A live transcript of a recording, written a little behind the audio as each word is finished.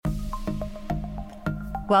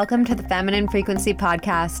Welcome to the Feminine Frequency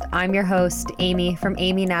Podcast. I'm your host, Amy from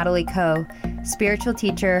Amy Natalie Co., spiritual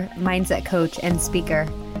teacher, mindset coach, and speaker.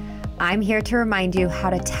 I'm here to remind you how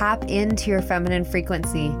to tap into your feminine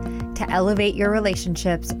frequency, to elevate your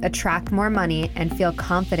relationships, attract more money, and feel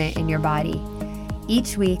confident in your body.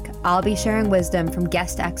 Each week, I'll be sharing wisdom from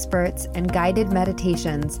guest experts and guided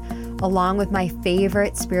meditations, along with my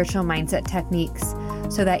favorite spiritual mindset techniques,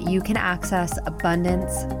 so that you can access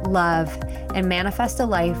abundance, love, and manifest a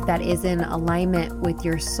life that is in alignment with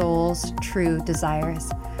your soul's true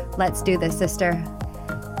desires. Let's do this, sister.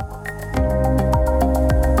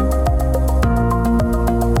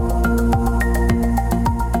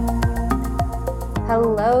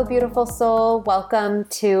 Hello, beautiful soul. Welcome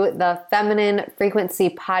to the Feminine Frequency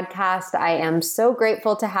Podcast. I am so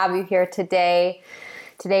grateful to have you here today.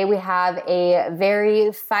 Today we have a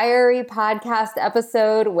very fiery podcast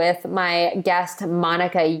episode with my guest,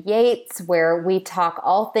 Monica Yates, where we talk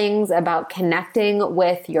all things about connecting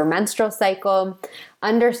with your menstrual cycle,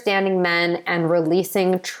 understanding men, and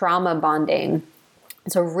releasing trauma bonding.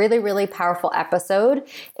 It's a really, really powerful episode.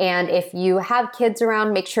 And if you have kids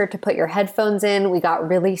around, make sure to put your headphones in. We got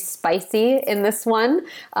really spicy in this one.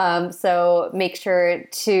 So make sure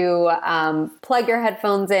to plug your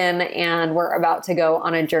headphones in, and we're about to go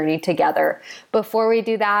on a journey together. Before we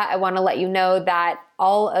do that, I want to let you know that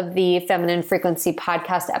all of the Feminine Frequency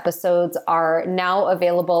podcast episodes are now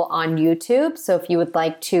available on YouTube. So if you would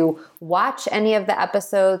like to watch any of the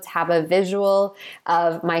episodes, have a visual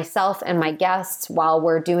of myself and my guests while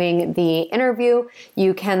we're doing the interview,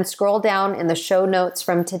 you can scroll down in the show notes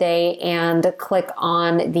from today and click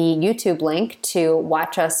on the YouTube link to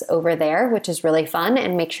watch us over there, which is really fun.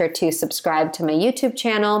 And make sure to subscribe to my YouTube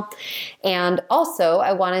channel. And also,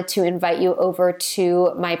 I wanted to invite you over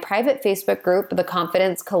to my private Facebook group, The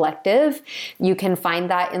Confidence Collective. You can find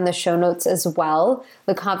that in the show notes as well.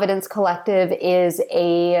 The Confidence Collective is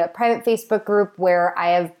a private Facebook group where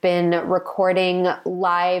I have been recording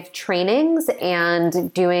live trainings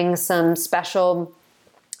and doing some special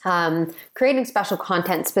creating special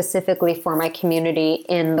content specifically for my community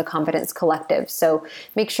in the Confidence Collective. So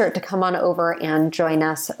make sure to come on over and join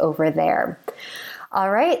us over there. All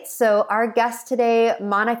right, so our guest today,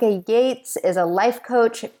 Monica Yates, is a life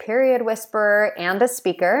coach, period whisperer, and a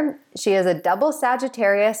speaker. She is a double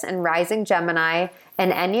Sagittarius and rising Gemini,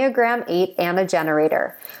 an Enneagram 8, and a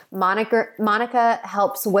generator. Monica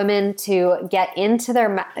helps women to get into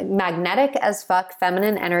their magnetic as fuck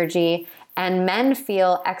feminine energy, and men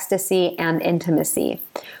feel ecstasy and intimacy.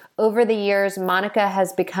 Over the years, Monica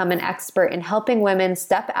has become an expert in helping women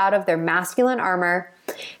step out of their masculine armor,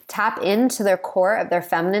 tap into their core of their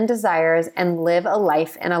feminine desires, and live a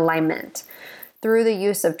life in alignment. Through the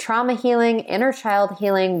use of trauma healing, inner child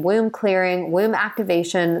healing, womb clearing, womb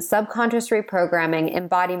activation, subconscious reprogramming,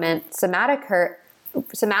 embodiment, somatic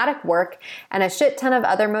work, and a shit ton of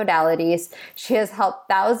other modalities, she has helped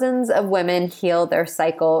thousands of women heal their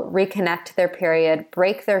cycle, reconnect their period,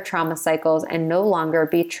 break their trauma cycles, and no longer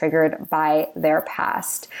be triggered by their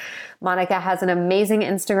past. Monica has an amazing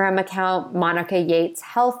Instagram account, Monica Yates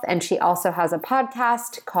Health, and she also has a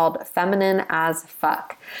podcast called Feminine as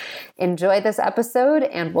Fuck. Enjoy this episode,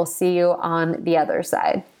 and we'll see you on the other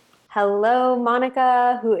side. Hello,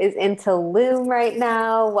 Monica, who is in Tulum right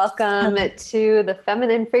now. Welcome to the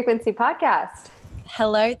Feminine Frequency Podcast.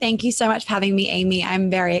 Hello. Thank you so much for having me, Amy. I'm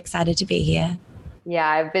very excited to be here. Yeah,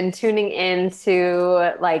 I've been tuning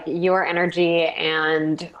into like your energy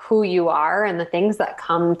and who you are, and the things that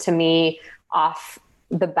come to me off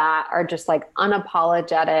the bat are just like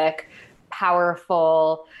unapologetic,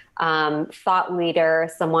 powerful, thought leader,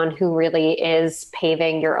 someone who really is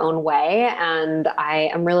paving your own way. And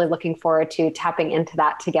I am really looking forward to tapping into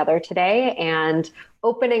that together today and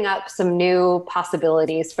opening up some new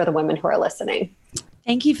possibilities for the women who are listening.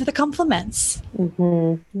 Thank you for the compliments.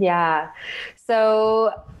 Mm-hmm. Yeah.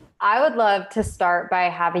 So I would love to start by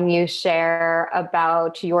having you share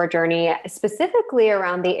about your journey, specifically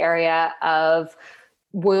around the area of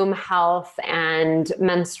womb health and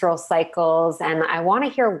menstrual cycles. And I want to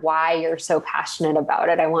hear why you're so passionate about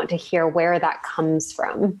it. I want to hear where that comes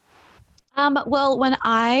from. Well, when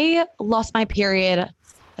I lost my period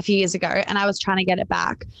a few years ago and I was trying to get it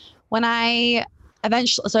back, firstly,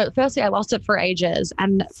 I lost it for ages.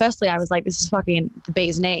 And firstly, I was like, this is fucking the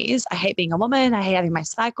bee's knees. I hate being a woman. I hate having my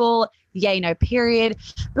cycle. Yay, no period.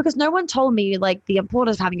 Because no one told me like the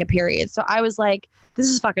importance of having a period. So I was like, this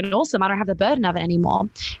is fucking awesome. I don't have the burden of it anymore.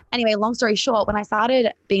 Anyway, long story short, when I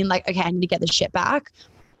started being like, okay, I need to get this shit back,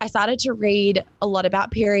 I started to read a lot about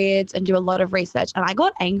periods and do a lot of research. And I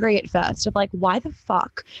got angry at first of like, why the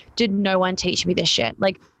fuck did no one teach me this shit?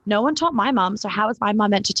 Like, no one taught my mom. So how is my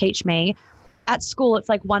mom meant to teach me? At school, it's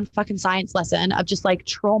like one fucking science lesson of just like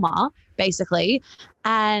trauma, basically.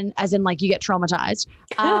 And as in like you get traumatized.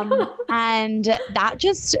 And that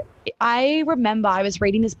just, I remember I was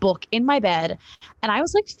reading this book in my bed and I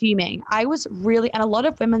was like fuming. I was really, and a lot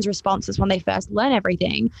of women's responses when they first learn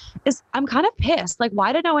everything is I'm kind of pissed. Like,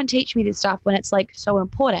 why did no one teach me this stuff when it's like so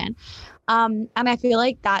important? And I feel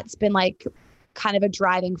like that's been like kind of a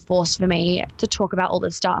driving force for me to talk about all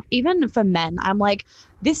this stuff. Even for men, I'm like,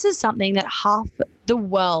 this is something that half the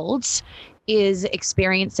world is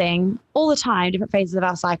experiencing all the time, different phases of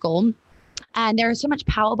our cycle. And there is so much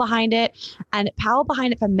power behind it, and power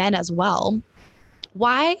behind it for men as well.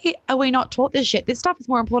 Why are we not taught this shit? This stuff is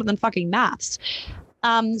more important than fucking maths.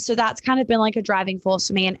 So that's kind of been like a driving force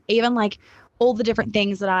for me. And even like all the different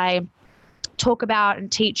things that I talk about and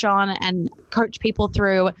teach on and coach people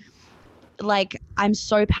through, like I'm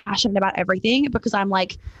so passionate about everything because I'm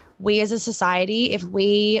like, we as a society, if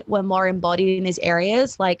we were more embodied in these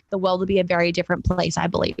areas, like the world would be a very different place, I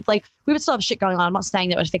believe. Like we would still have shit going on. I'm not saying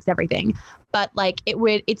that would fix everything, but like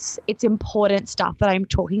it's important stuff that I'm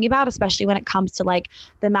talking about, especially when it comes to like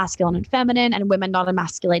the masculine and feminine and women not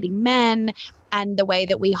emasculating men and the way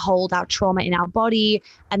that we hold our trauma in our body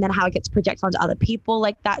and then how it gets projected onto other people.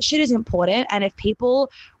 Like that shit is important. And if people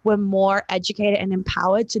were more educated and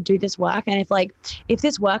empowered to do this work, and if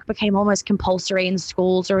this work became almost compulsory in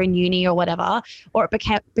schools or in uni or whatever, or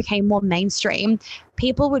it became more mainstream,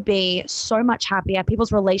 people would be so much happier.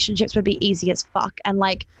 People's relationships would be easy as fuck. And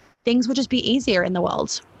like things would just be easier in the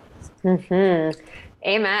world. Mm-hmm.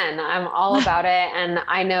 Amen. I'm all about it. And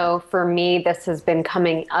I know for me, this has been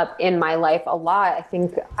coming up in my life a lot. I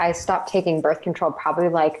think I stopped taking birth control probably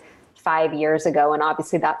like 5 years ago. And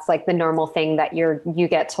obviously that's like the normal thing that you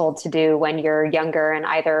get told to do when you're younger and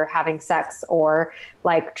either having sex or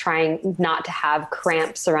like trying not to have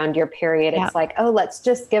cramps around your period. Yeah. It's like, oh, let's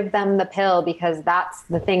just give them the pill because that's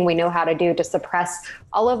the thing we know how to do to suppress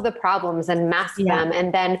all of the problems and mask them.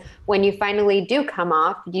 And then when you finally do come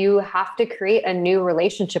off, you have to create a new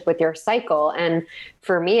relationship with your cycle. And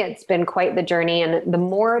for me, it's been quite the journey. And the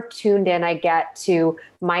more tuned in I get to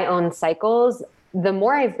my own cycles, the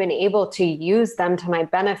more I've been able to use them to my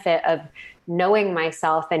benefit of knowing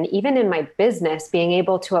myself, and even in my business, being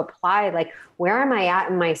able to apply, like, where am I at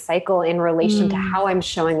in my cycle in relation to how I'm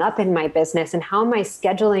showing up in my business, and how am I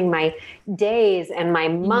scheduling my days and my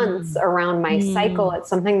months around my cycle? It's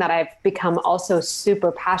something that I've become also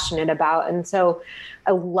super passionate about. And so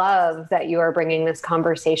I love that you are bringing this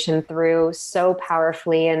conversation through so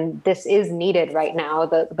powerfully. And this is needed right now.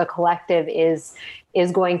 The collective is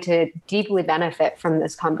going to deeply benefit from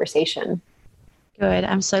this conversation. Good.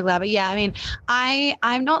 I'm so glad. But yeah, I mean,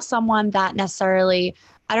 I'm not someone that necessarily,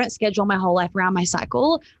 I don't schedule my whole life around my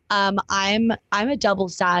cycle. I'm a double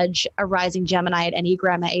Sag, a rising Gemini at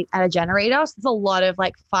Enneagram at a generator. So there's a lot of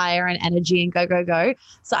like fire and energy and go.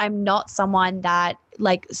 So I'm not someone that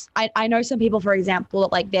like, I know some people, for example,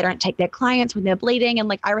 that like they don't take their clients when they're bleeding, and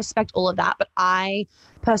like I respect all of that, but I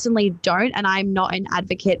personally don't. And I'm not an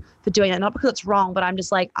advocate for doing that, not because it's wrong, but I'm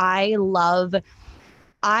just like,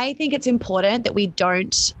 I think it's important that we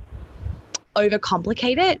don't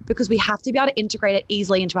overcomplicate it, because we have to be able to integrate it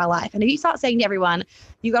easily into our life. And if you start saying to everyone,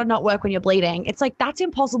 you got to not work when you're bleeding, it's like, that's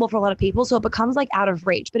impossible for a lot of people. So it becomes like out of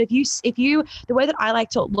reach. But if you, the way that I like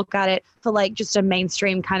to look at it for like just a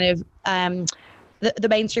mainstream kind of, the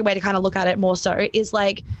mainstream way to kind of look at it more so is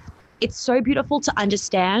like, it's so beautiful to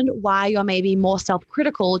understand why you're maybe more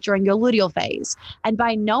self-critical during your luteal phase. And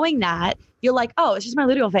by knowing that, you're like, oh, it's just my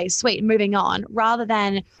luteal phase, sweet, moving on, rather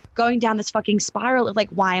than going down this fucking spiral of like,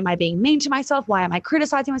 why am I being mean to myself? Why am I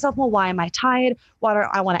criticizing myself more? Why am I tired? Why don't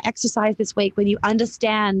I want to exercise this week? When you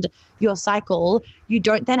understand your cycle, you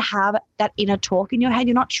don't then have that inner talk in your head.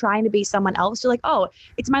 You're not trying to be someone else. You're like, oh,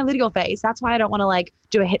 it's my luteal phase. That's why I don't want to like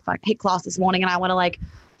do a HIIT class this morning, and I want to like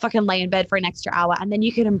fucking lay in bed for an extra hour. And then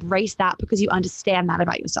you can embrace that because you understand that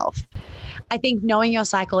about yourself. I think knowing your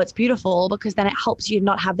cycle, it's beautiful because then it helps you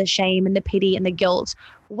not have the shame and the pity and the guilt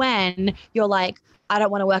when you're like, I don't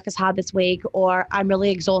want to work as hard this week, or I'm really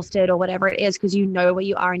exhausted, or whatever it is, because you know where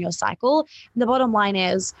you are in your cycle. And the bottom line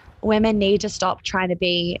is women need to stop trying to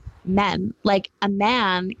be men. Like a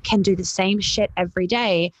man can do the same shit every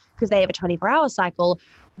day because they have a 24-hour cycle.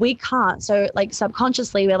 We can't. So like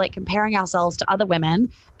subconsciously, we're like comparing ourselves to other women,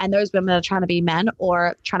 and those women are trying to be men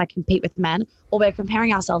or trying to compete with men, or we're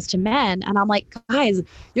comparing ourselves to men. And I'm like, guys,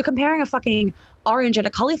 you're comparing a fucking orange and a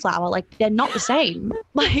cauliflower. Like they're not the same.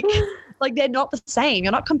 Like they're not the same.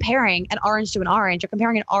 You're not comparing an orange to an orange. You're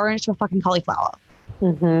comparing an orange to a fucking cauliflower.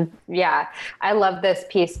 Yeah, I love this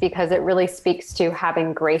piece because it really speaks to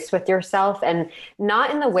having grace with yourself, and not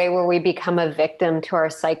in the way where we become a victim to our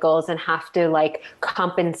cycles and have to like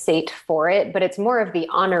compensate for it, but it's more of the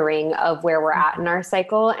honoring of where we're at in our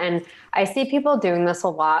cycle. And I see people doing this a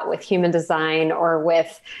lot with human design or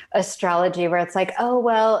with astrology, where it's like, oh,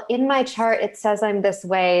 well, in my chart, it says I'm this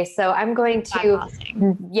way, so I'm going to,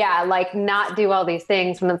 like not do all these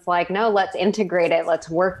things, when it's like, no, let's integrate it. Let's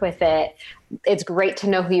work with it. It's great to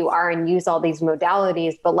know who you are and use all these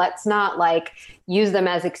modalities, but let's not like use them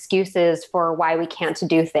as excuses for why we can't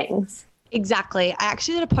do things. Exactly. I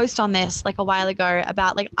actually did a post on this like a while ago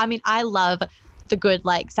about like, I mean, I love the good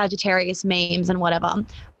like Sagittarius memes and whatever,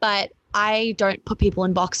 but I don't put people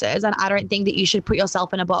in boxes, and I don't think that you should put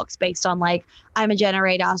yourself in a box based on like, I'm a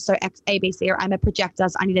generator, so X, A, B, C, or I'm a projector,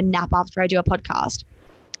 so I need a nap after I do a podcast.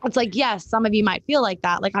 It's like, yes, some of you might feel like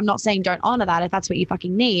that. Like, I'm not saying don't honor that if that's what you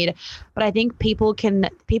fucking need. But I think people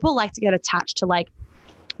like to get attached to like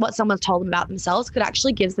what someone's told them about themselves, could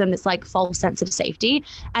actually gives them this like false sense of safety.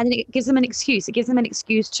 And then it gives them an excuse. It gives them an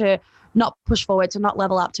excuse to not push forward, to not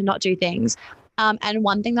level up, to not do things. And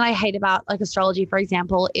one thing that I hate about like astrology, for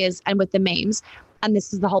example, is, and with the memes, and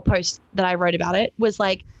this is the whole post that I wrote about it, was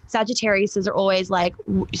like, Sagittariuses are always like,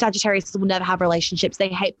 Sagittariuses will never have relationships. They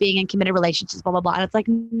hate being in committed relationships, blah, blah, blah. And it's like,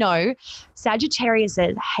 no,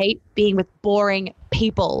 Sagittariuses hate being with boring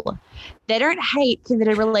people. They don't hate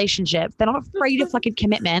committed relationships. They're not afraid of fucking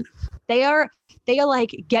commitment. They are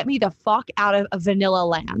like, get me the fuck out of a vanilla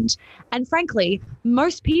land. And frankly,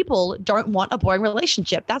 most people don't want a boring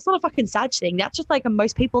relationship. That's not a fucking Sag thing. That's just like a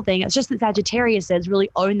most people thing. It's just that Sagittariuses really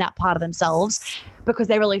own that part of themselves because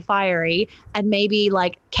they're really fiery, and maybe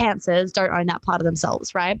like Cancers don't own that part of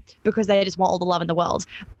themselves, right? Because they just want all the love in the world.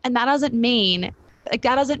 And that doesn't mean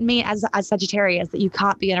as Sagittarius that you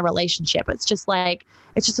can't be in a relationship. It's just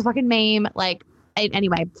a fucking meme. Like,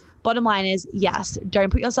 anyway, bottom line is, yes,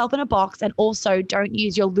 don't put yourself in a box, and also don't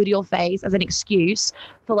use your luteal phase as an excuse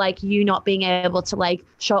for like you not being able to like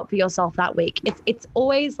show up for yourself that week. It's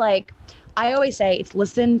always like, I always say, it's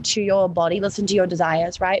listen to your body, listen to your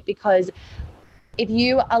desires, right? Because if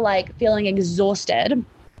you are like feeling exhausted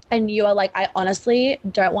and you are like, I honestly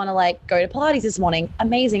don't want to like go to Pilates this morning,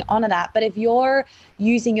 amazing, honor that. But if you're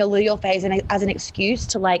using your luteal phase as an excuse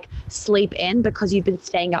to like sleep in because you've been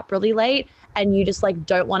staying up really late, and you just like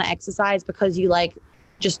don't want to exercise because you like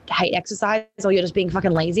just hate exercise, or you're just being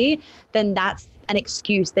fucking lazy, then that's an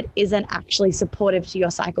excuse that isn't actually supportive to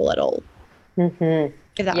your cycle at all. If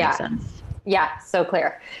that makes sense. Yeah, so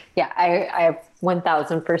clear. Yeah, I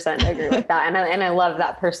 1000% agree with that. And I love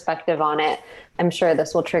that perspective on it. I'm sure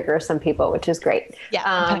this will trigger some people, which is great.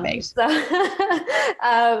 Yeah.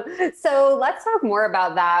 So let's talk more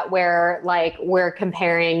about that, where like we're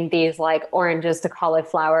comparing these like oranges to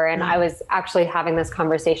cauliflower. And I was actually having this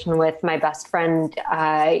conversation with my best friend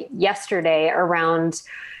yesterday around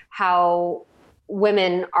how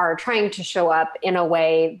women are trying to show up in a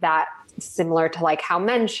way that similar to like how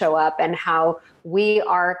men show up, and how we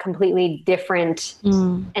are completely different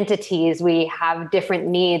entities. We have different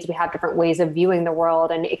needs. We have different ways of viewing the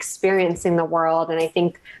world and experiencing the world. And I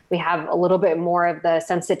think we have a little bit more of the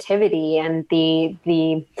sensitivity and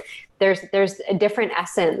there's a different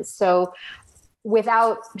essence. So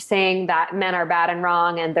without saying that men are bad and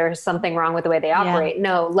wrong and there's something wrong with the way they operate. Yeah.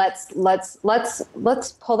 No, let's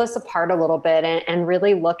pull this apart a little bit and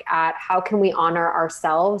really look at how can we honor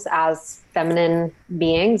ourselves as feminine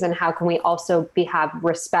beings, and how can we also have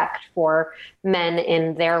respect for men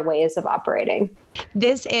in their ways of operating.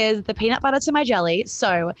 This is the peanut butter to my jelly.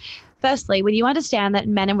 So firstly, when you understand that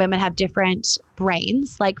men and women have different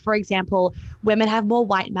brains, like for example, women have more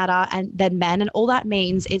white matter than men. And all that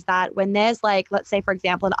means is that when there's like, let's say, for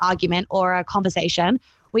example, an argument or a conversation,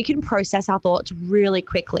 we can process our thoughts really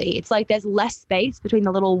quickly. It's like there's less space between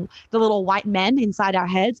the little white men inside our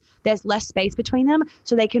heads. There's less space between them,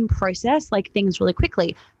 so they can process like things really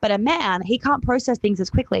quickly. But a man, he can't process things as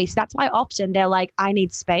quickly. So that's why often they're like, I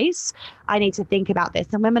need space. I need to think about this.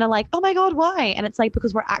 And women are like, oh my God, why? And it's like,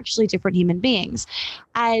 because we're actually different human beings.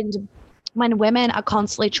 And when women are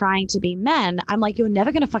constantly trying to be men, I'm like, you're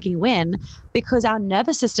never going to fucking win, because our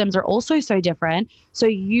nervous systems are also so different. So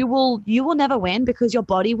you will never win, because your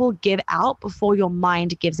body will give out before your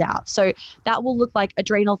mind gives out. So that will look like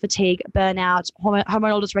adrenal fatigue, burnout,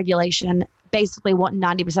 hormonal dysregulation, basically what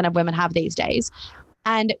 90% of women have these days.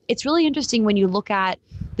 And it's really interesting when you look at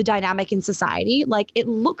the dynamic in society. Like, it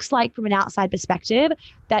looks like from an outside perspective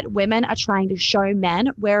that women are trying to show men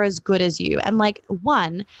we're as good as you. And like,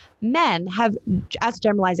 men have, as a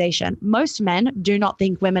generalization, most men do not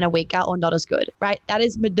think women are weaker or not as good, right? That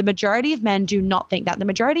is, the majority of men do not think that. The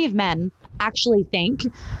majority of men actually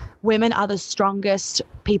think women are the strongest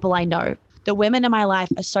people I know. The women in my life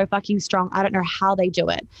are so fucking strong. I don't know how they do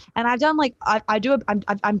it. And I've done like,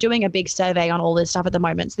 I'm doing a big survey on all this stuff at the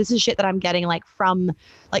moment. So this is shit that I'm getting like from,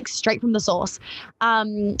 like straight from the source.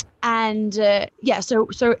 So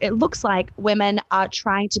it looks like women are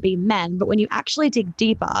trying to be men, but when you actually dig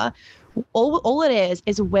deeper, all it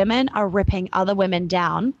is women are ripping other women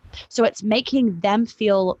down. So it's making them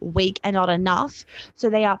feel weak and not enough. So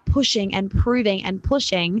they are pushing and proving and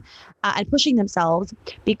pushing themselves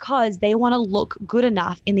because they want to look good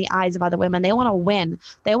enough in the eyes of other women. They want to win.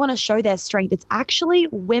 They want to show their strength. It's actually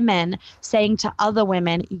women saying to other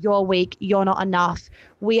women, you're weak, you're not enough.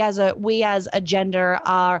 We as a gender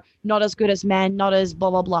are not as good as men, not as blah,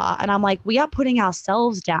 blah, blah. And I'm like, we are putting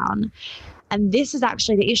ourselves down. And this is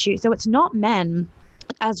actually the issue. So it's not men,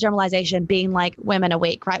 as generalization, being like women are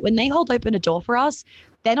weak, right? When they hold open a door for us,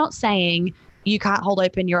 they're not saying you can't hold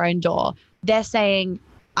open your own door. They're saying,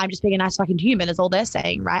 I'm just being a nice fucking human is all they're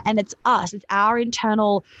saying, right? And it's us, it's our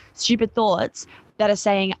internal stupid thoughts that are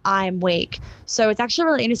saying I'm weak. So it's actually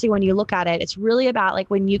really interesting when you look at it. It's really about like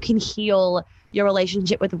when you can heal your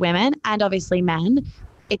relationship with women and obviously men,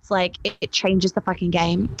 it's like it changes the fucking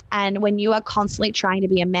game. And when you are constantly trying to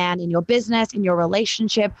be a man in your business, in your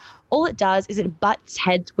relationship, all it does is it butts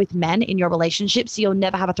heads with men in your relationship. So you'll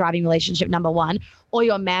never have a thriving relationship, number one, or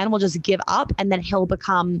your man will just give up and then he'll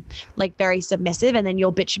become like very submissive. And then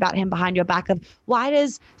you'll bitch about him behind your back of, why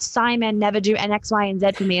does Simon never do an X, Y, and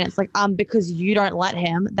Z for me? And it's like, because you don't let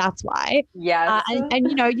him. That's why. Yes. And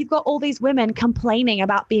you know, you've got all these women complaining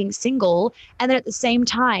about being single. And then at the same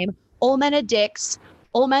time, all men are dicks.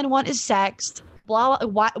 All men want is sex. Blah.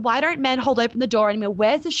 Why don't men hold open the door anymore?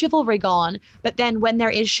 Where's the chivalry gone? But then when there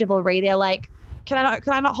is chivalry, they're like, can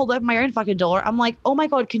I not hold open my own fucking door? I'm like, oh my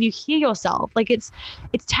God, can you hear yourself? Like it's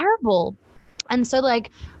terrible. And so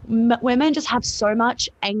like women just have so much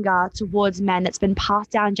anger towards men that's been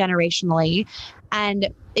passed down generationally. And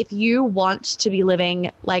if you want to be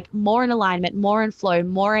living like more in alignment, more in flow,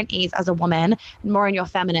 more in ease as a woman, more in your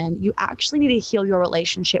feminine, you actually need to heal your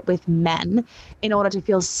relationship with men in order to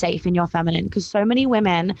feel safe in your feminine. Because so many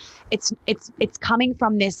women, it's coming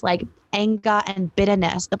from this like anger and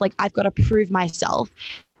bitterness of like, I've got to prove myself.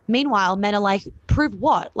 Meanwhile, men are like, prove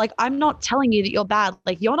what? Like, I'm not telling you that you're bad.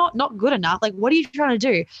 Like, you're not good enough. Like, what are you trying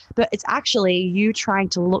to do? But it's actually you trying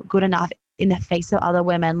to look good enough in the face of other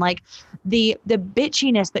women. Like the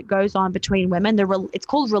bitchiness that goes on between women, it's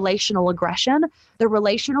called relational aggression. The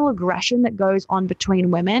relational aggression that goes on between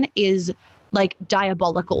women is like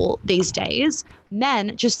diabolical these days.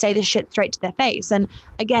 Men just say this shit straight to their face. And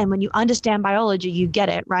again, when you understand biology, you get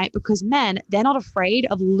it, right? Because men, they're not afraid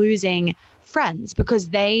of losing friends because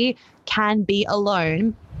they can be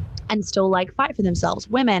alone and still like fight for themselves.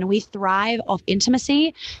 Women, we thrive off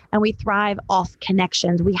intimacy and we thrive off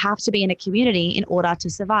connections. We have to be in a community in order to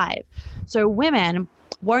survive. So women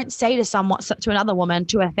won't say to another woman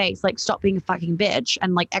to her face, like, stop being a fucking bitch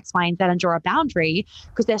and like X, Y, and Z and draw a boundary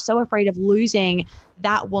because they're so afraid of losing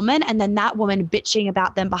that woman and then that woman bitching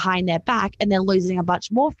about them behind their back and then losing a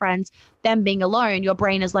bunch more friends, them being alone. Your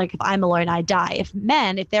brain is like, if I'm alone, I die.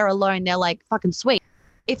 If they're alone, they're like, fucking sweet.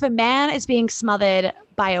 If a man is being smothered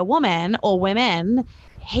by a woman or women,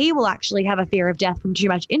 he will actually have a fear of death from too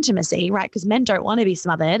much intimacy, right? Because men don't want to be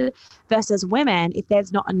smothered versus women. If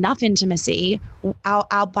there's not enough intimacy,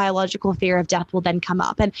 our biological fear of death will then come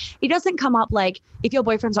up. And it doesn't come up like if your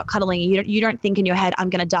boyfriend's not cuddling you don't think in your head,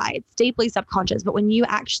 I'm going to die. It's deeply subconscious. But when you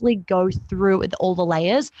actually go through with all the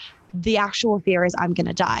layers, the actual fear is I'm going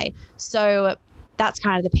to die. So that's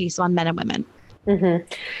kind of the piece on men and women.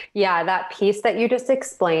 Mm-hmm. Yeah, that piece that you just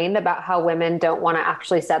explained about how women don't want to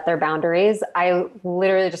actually set their boundaries. I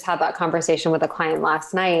literally just had that conversation with a client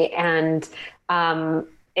last night, and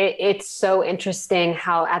it's so interesting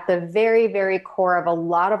how at the very, very core of a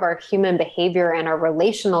lot of our human behavior and our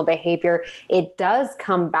relational behavior, it does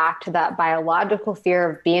come back to that biological fear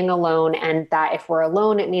of being alone, and that if we're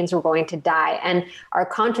alone, it means we're going to die. And our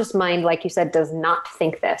conscious mind, like you said, does not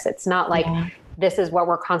think this. It's not like, this is what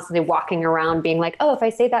we're constantly walking around being like, oh, if I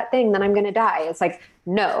say that thing, then I'm going to die. It's like,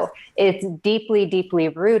 no, it's deeply, deeply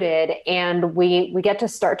rooted. And we get to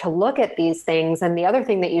start to look at these things. And the other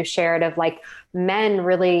thing that you shared of like men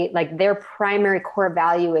really like their primary core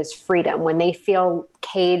value is freedom. When they feel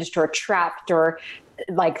caged or trapped or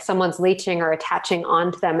like someone's leeching or attaching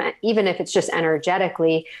onto them, even if it's just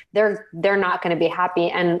energetically, they're not going to be happy.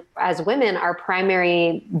 And as women, our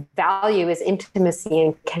primary value is intimacy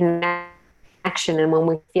and connection. And when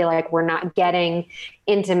we feel like we're not getting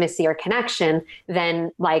intimacy or connection,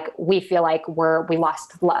 then like we feel like we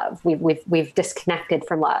lost love. We've disconnected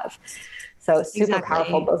from love. So super Exactly.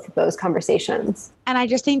 powerful, both of those conversations. And I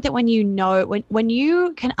just think that when you know, when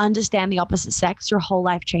you can understand the opposite sex, your whole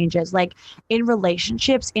life changes. Like in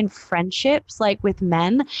relationships, in friendships, like with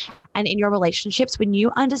men, and in your relationships, when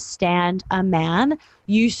you understand a man,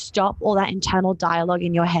 you stop all that internal dialogue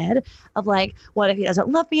in your head of like, what if he doesn't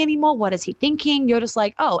love me anymore? What is he thinking? You're just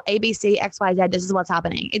like, oh, A, B, C, X, Y, Z, this is what's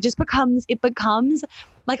happening. It becomes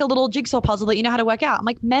like a little jigsaw puzzle that you know how to work out. I'm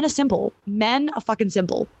like, men are simple. Men are fucking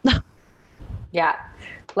simple. Yeah.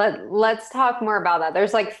 Let's talk more about that.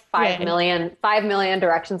 There's like 5 million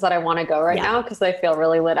directions that I want to go right now because I feel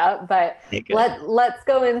really lit up. But let's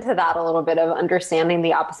go into that a little bit of understanding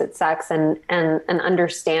the opposite sex and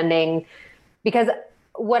understanding, because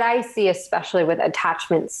what I see, especially with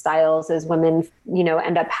attachment styles, is women,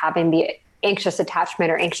 end up having the anxious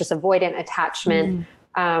attachment or anxious avoidant attachment.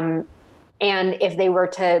 And if they were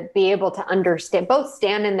to be able to understand, both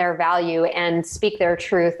stand in their value and speak their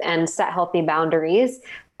truth and set healthy boundaries,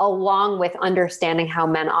 along with understanding how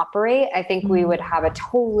men operate, I think we would have a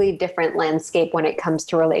totally different landscape when it comes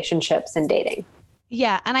to relationships and dating.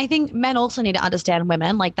 Yeah. And I think men also need to understand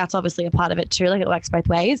women. Like that's obviously a part of it too. Like it works both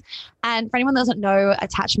ways. And for anyone that doesn't know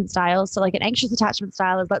attachment styles, so like an anxious attachment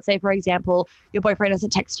style is, let's say, for example, your boyfriend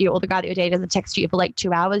doesn't text you or the guy that you're dating doesn't text you for like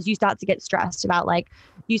 2 hours. You start to get stressed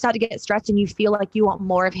and you feel like you want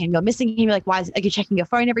more of him. You're missing him. You're like, why are you checking your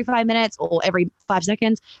phone every 5 minutes or every 5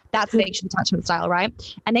 seconds? That's an anxious attachment style, right?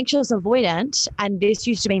 An anxious avoidant, and this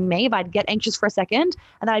used to be me, if I'd get anxious for a second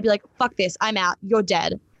and then I'd be like, fuck this, I'm out, you're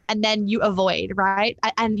dead. And then you avoid, right?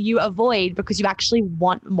 And you avoid because you actually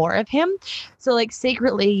want more of him. So like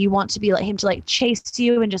secretly you want to be like him to like chase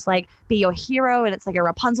you and just like be your hero. And it's like a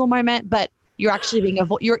Rapunzel moment, but you're actually being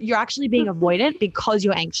you're actually being avoidant because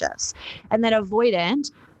you're anxious. And then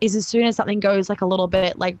avoidant is as soon as something goes like a little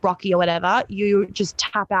bit like rocky or whatever, you just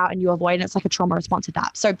tap out and you avoid, and it's like a trauma response to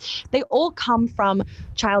that. So they all come from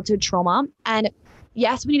childhood trauma. And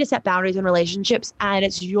yes, we need to set boundaries in relationships, and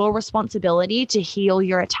it's your responsibility to heal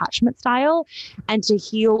your attachment style and to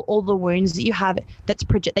heal all the wounds that you have that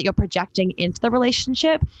you're projecting into the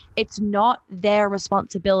relationship. It's not their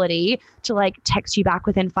responsibility to like text you back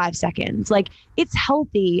within 5 seconds. Like it's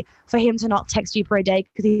healthy for him to not text you for a day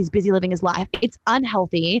because he's busy living his life. It's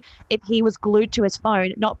unhealthy if he was glued to his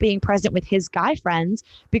phone, not being present with his guy friends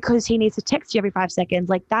because he needs to text you every 5 seconds.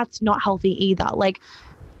 Like that's not healthy either. Like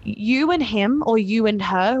you and him or you and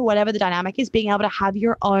her, whatever the dynamic is, being able to have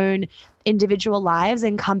your own individual lives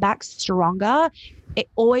and come back stronger, it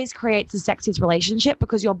always creates a sexiest relationship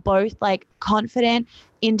because you're both like confident,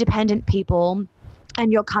 independent people,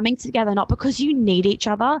 and you're coming together not because you need each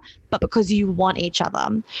other, but because you want each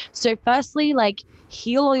other. So firstly, like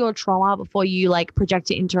heal all your trauma before you like project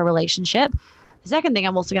it into a relationship. The second thing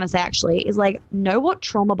I'm also going to say actually is like know what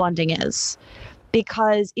trauma bonding is.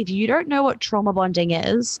 Because if you don't know what trauma bonding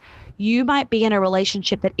is, you might be in a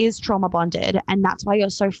relationship that is trauma bonded, and that's why you're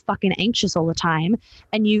so fucking anxious all the time,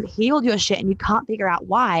 and you healed your shit and you can't figure out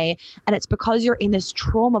why, and it's because you're in this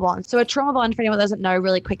trauma bond. So a trauma bond, for anyone that doesn't know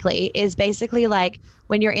really quickly, is basically like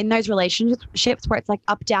when you're in those relationships where it's like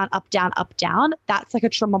up, down, up, down, up, down, that's like a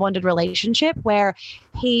trauma bonded relationship where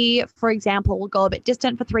he, for example, will go a bit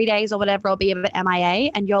distant for 3 days or whatever, or be a bit MIA,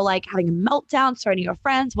 and you're like having a meltdown, phoning your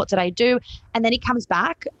friends, what did I do? And then he comes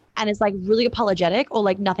back and is like really apologetic or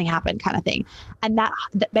like nothing happened kind of thing. And that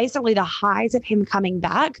basically the highs of him coming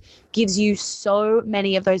back gives you so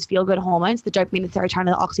many of those feel-good hormones, the dopamine, the serotonin,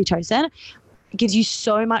 the oxytocin. It gives you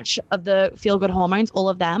so much of the feel-good hormones, all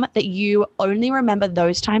of them, that you only remember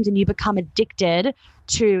those times and you become addicted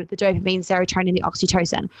to the dopamine, serotonin, the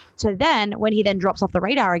oxytocin. So then when he then drops off the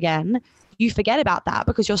radar again, you forget about that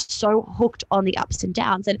because you're so hooked on the ups and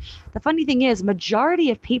downs. And the funny thing is,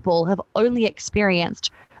 majority of people have only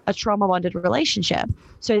experienced a trauma bonded relationship.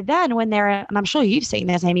 So then when they're, and I'm sure you've seen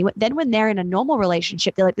this, Amy, then when they're in a normal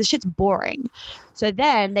relationship, they're like, this shit's boring. So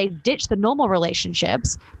then they ditch the normal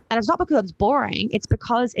relationships. And it's not because it's boring. It's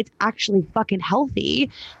because it's actually fucking healthy.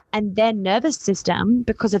 And their nervous system,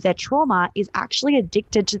 because of their trauma, is actually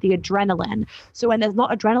addicted to the adrenaline. So when there's not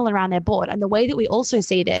adrenaline around, they're bored. And the way that we also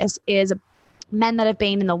see this is men that have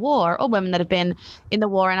been in the war or women that have been in the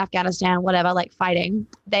war in Afghanistan, whatever, like fighting,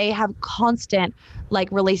 they have constant like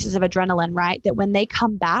releases of adrenaline, right? That when they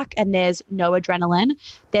come back and there's no adrenaline,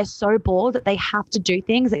 they're so bored that they have to do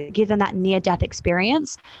things that give them that near-death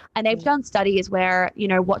experience. And they've done studies where, you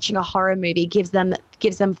know, watching a horror movie gives them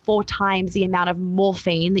 4 times the amount of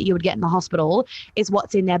morphine that you would get in the hospital is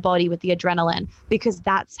what's in their body with the adrenaline, because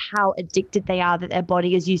that's how addicted they are, that their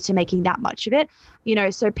body is used to making that much of it. You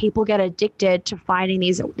know, so people get addicted to finding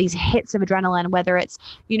these hits of adrenaline, whether it's,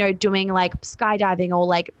 you know, doing like skydiving or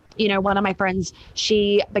like one of my friends,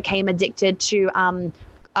 she became addicted to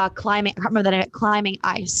climbing. I can't remember the name. Climbing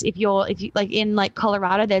ice. If you like in like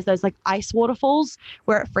Colorado, there's those like ice waterfalls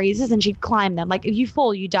where it freezes, and she'd climb them. Like if you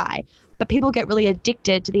fall, you die. But people get really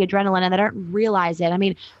addicted to the adrenaline and they don't realize it. I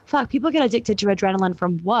mean, fuck, people get addicted to adrenaline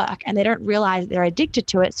from work and they don't realize they're addicted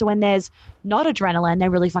to it. So when there's not adrenaline,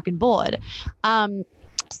 they're really fucking bored.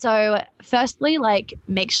 So firstly, like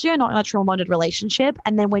make sure you're not in a trauma bonded relationship.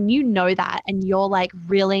 And then when you know that and you're like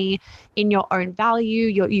really in your own value,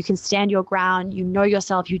 you can stand your ground, you know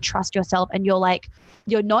yourself, you trust yourself, and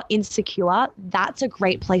you're not insecure, that's a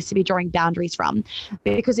great place to be drawing boundaries from.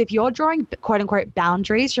 Because if you're drawing quote unquote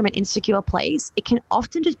boundaries from an insecure place, it can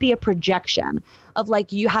often just be a projection of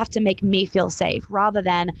like, you have to make me feel safe rather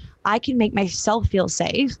than I can make myself feel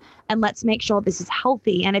safe and let's make sure this is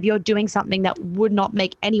healthy. And if you're doing something that would not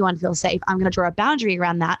make anyone feel safe, I'm going to draw a boundary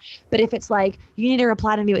around that. But if it's like, you need to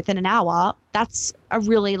reply to me within an hour, that's a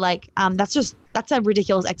really like, that's a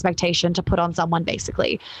ridiculous expectation to put on someone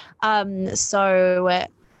basically. So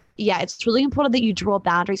yeah, it's really important that you draw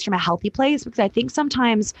boundaries from a healthy place, because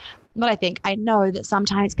I know that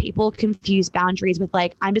sometimes people confuse boundaries with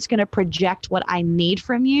like, I'm just going to project what I need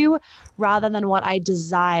from you rather than what I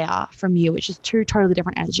desire from you, which is two totally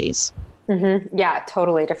different energies. Mm-hmm. Yeah,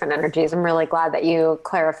 totally different energies. I'm really glad that you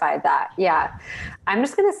clarified that. Yeah. I'm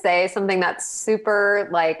just going to say something that's super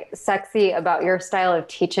like sexy about your style of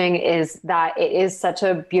teaching is that it is such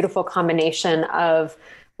a beautiful combination of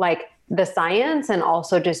like the science and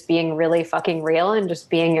also just being really fucking real and just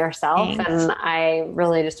being yourself. Thanks. And I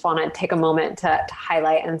really just want to take a moment to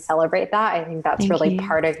highlight and celebrate that. I think that's really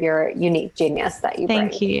part of your unique genius that you bring.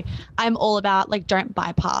 Thank you. I'm all about like, don't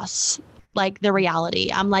bypass like the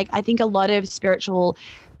reality. I'm like, I think a lot of spiritual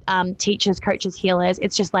teachers, coaches, healers,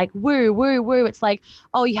 it's just like woo, woo, woo. It's like,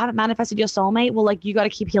 oh, you haven't manifested your soulmate. Well, like you got to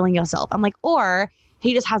keep healing yourself. I'm like, or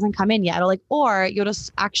he just hasn't come in yet, or like, or you're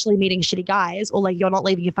just actually meeting shitty guys, or like you're not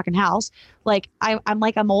leaving your fucking house. Like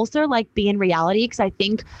I'm also like be in reality, because I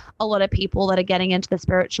think a lot of people that are getting into the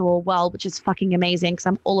spiritual world, which is fucking amazing because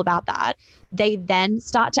I'm all about that, they then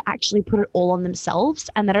start to actually put it all on themselves,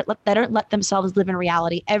 and they don't let themselves live in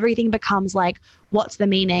reality. Everything becomes like, what's the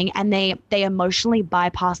meaning? And they emotionally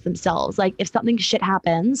bypass themselves. Like if something shit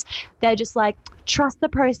happens, they're just like, trust the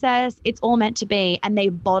process. It's all meant to be. And they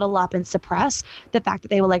bottle up and suppress the fact that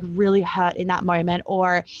they were like really hurt in that moment,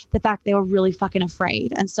 or the fact they were really fucking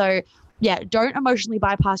afraid. And so yeah, don't emotionally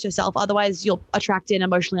bypass yourself. Otherwise you'll attract in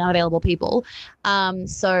emotionally unavailable people.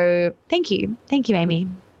 So thank you. Thank you, Amy.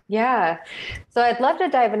 Yeah. So I'd love to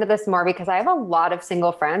dive into this more because I have a lot of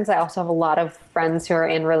single friends. I also have a lot of friends who are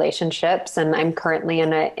in relationships, and I'm currently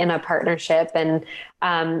in a partnership. And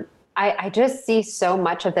I just see so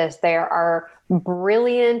much of this. There are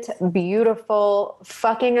brilliant, beautiful,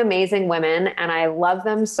 fucking amazing women, and I love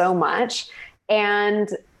them so much. And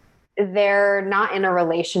they're not in a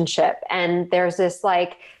relationship. And there's this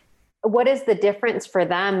like, what is the difference for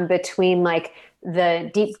them between like the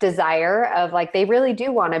deep desire of like, they really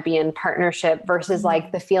do want to be in partnership versus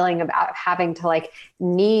like the feeling about having to like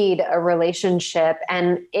need a relationship.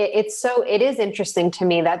 And it is interesting to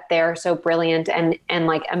me that they're so brilliant and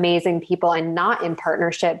like amazing people and not in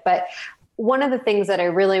partnership. But one of the things that I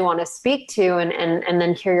really want to speak to and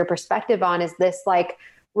then hear your perspective on is this like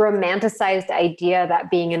romanticized idea that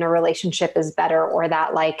being in a relationship is better, or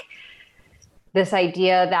that like this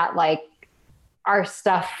idea that like our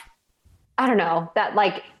stuff, I don't know, that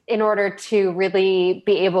like in order to really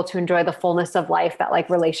be able to enjoy the fullness of life, that like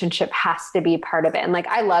relationship has to be part of it. And like,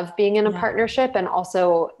 I love being in a partnership. And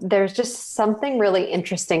also there's just something really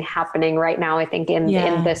interesting happening right now, I think in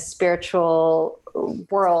this spiritual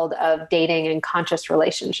world of dating and conscious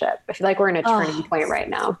relationship. I feel like we're in a turning point right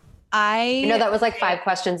now. I know that was like 5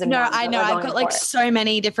 questions. No, I know. I've got like so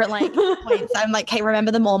many different like points. I'm like, okay,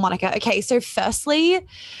 remember them all, Monica. Okay. So firstly,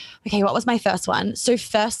 what was my first one? So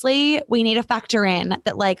firstly, we need to factor in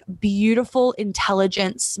that like beautiful,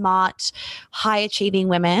 intelligent, smart, high achieving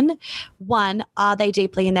women, one, are they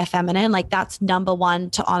deeply in their feminine? Like that's number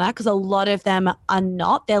one to honor, because a lot of them are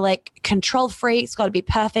not. They're like control freaks, got to be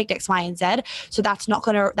perfect, X, Y, and Z. So that's not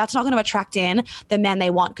going to attract in the men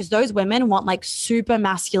they want, because those women want like super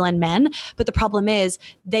masculine men. But the problem is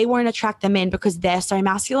they won't attract them in because they're so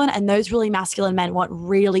masculine, and those really masculine men want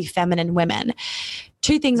really feminine women.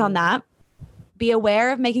 2 things on that. Be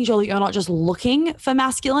aware of making sure that you're not just looking for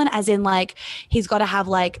masculine, as in like, he's got to have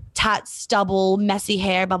like tats, stubble, messy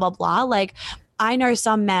hair, blah, blah, blah. Like I know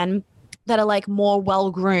some men that are like more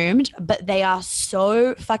well-groomed, but they are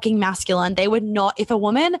so fucking masculine. They would not, if a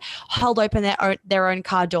woman held open their own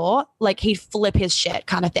car door, like he'd flip his shit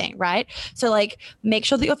kind of thing, right? So like make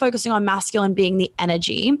sure that you're focusing on masculine being the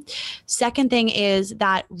energy. Second thing is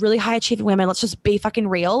that really high achieving women, let's just be fucking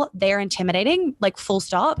real. They're intimidating, like full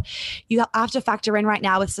stop. You have to factor in right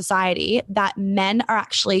now with society that men are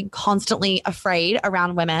actually constantly afraid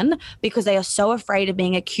around women because they are so afraid of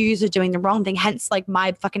being accused of doing the wrong thing. Hence like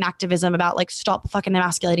my fucking activism about like stop fucking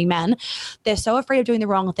emasculating men. They're so afraid of doing the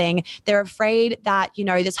wrong thing. They're afraid that, you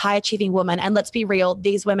know, this high achieving woman, and let's be real,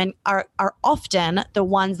 these women are often the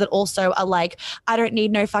ones that also are like, I don't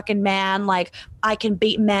need no fucking man, like I can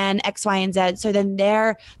beat men, X, Y, and Z. So then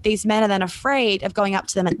these men are then afraid of going up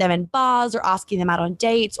to them in bars or asking them out on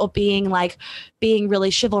dates or being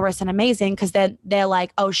really chivalrous and amazing because they're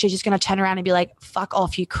like, oh, she's just going to turn around and be like, fuck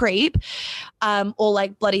off, you creep, or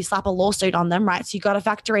like bloody slap a lawsuit on them, right? So you got to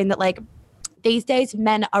factor in that like these days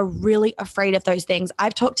men are really afraid of those things.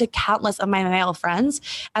 I've talked to countless of my male friends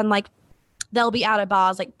and like they'll be out at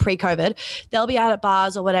bars like pre-COVID. They'll be out at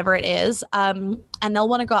bars or whatever it is, and they'll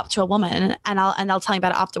want to go up to a woman, and they'll tell me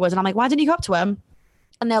about it afterwards. And I'm like, why didn't you go up to him?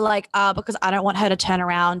 And they're like, because I don't want her to turn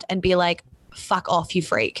around and be like, fuck off, you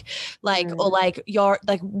freak, like, or like you're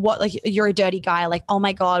like what, like you're a dirty guy, like oh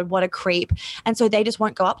my god, what a creep. And so they just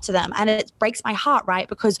won't go up to them, and it breaks my heart, right?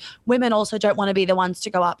 Because women also don't want to be the ones to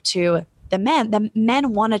go up to the men. The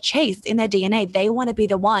men want to chase. It's in their DNA. They want to be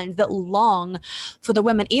the ones that long for the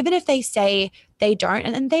women, even if they say they don't.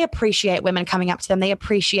 And they appreciate women coming up to them. They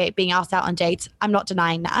appreciate being asked out on dates. I'm not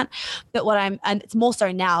denying that. But and it's more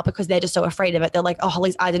so now because they're just so afraid of it. They're like, oh, at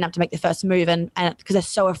least I didn't have to make the first move. And because they're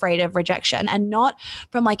so afraid of rejection, and not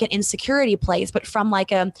from like an insecurity place, but from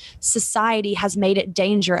like a society has made it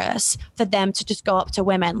dangerous for them to just go up to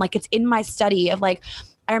women. Like it's in my study of like,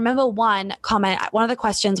 I remember one comment, one of the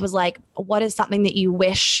questions was like, what is something that you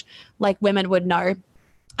wish like women would know?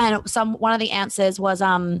 And one of the answers was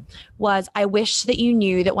I wish that you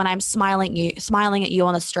knew that when I'm smiling at you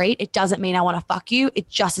on the street, it doesn't mean I want to fuck you. It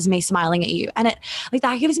just is me smiling at you. And it like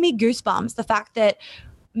that gives me goosebumps. The fact that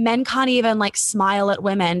men can't even like smile at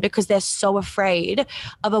women because they're so afraid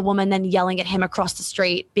of a woman then yelling at him across the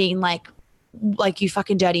street, being like you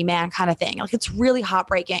fucking dirty man kind of thing. Like it's really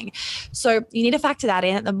heartbreaking. So you need to factor that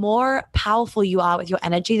in. The more powerful you are with your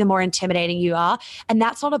energy, the more intimidating you are. And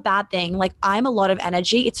that's not a bad thing. Like I'm a lot of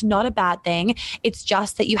energy. It's not a bad thing. It's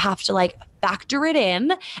just that you have to like factor it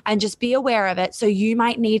in and just be aware of it. So you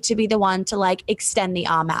might need to be the one to like extend the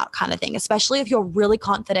arm out kind of thing, especially if you're really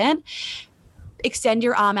confident. Extend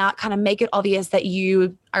your arm out, kind of make it obvious that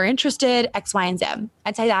you are interested, X, Y, and Z.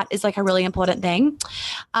 I'd say that is like a really important thing.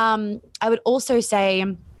 I would also say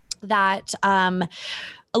that a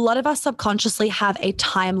lot of us subconsciously have a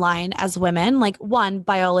timeline as women, like one,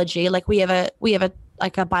 biology, like we have a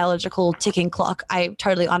like a biological ticking clock. I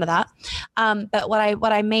totally honor that. But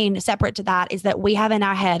what I mean separate to that is that we have in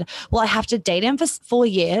our head, well, I have to date him for 4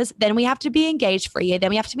 years, then we have to be engaged for a year, then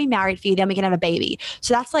we have to be married for a year, then we can have a baby.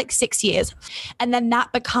 So that's like 6 years. And then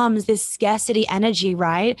that becomes this scarcity energy,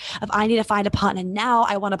 right? Of I need to find a partner now.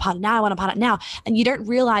 I want a partner now. I want a partner now. And you don't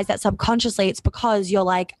realize that subconsciously it's because you're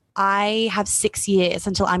like, I have 6 years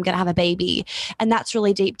until I'm going to have a baby. And that's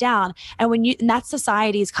really deep down. And that's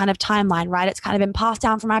society's kind of timeline, right? It's kind of been passed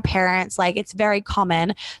down from our parents. Like it's very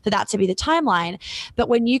common for that to be the timeline. But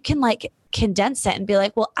when you can like condense it and be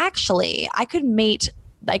like, well, actually I could meet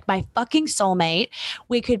like my fucking soulmate.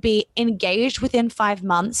 We could be engaged within 5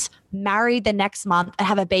 months, married the next month, and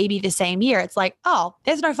have a baby the same year. It's like, oh,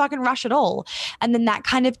 there's no fucking rush at all. And then that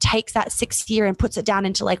kind of takes that 6th year and puts it down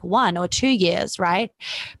into like 1 or 2 years, right?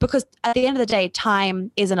 Because at the end of the day,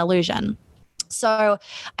 time is an illusion. So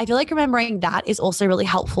I feel like remembering that is also really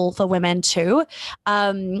helpful for women too,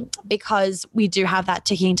 because we do have that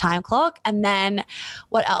ticking time clock. And then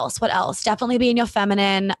what else? Definitely being your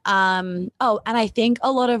feminine. And I think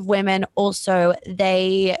a lot of women also,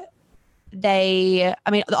 I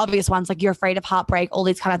mean, the obvious ones, like you're afraid of heartbreak, all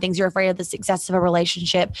these kind of things. You're afraid of the success of a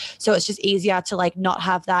relationship. So it's just easier to like not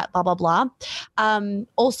have that blah, blah, blah.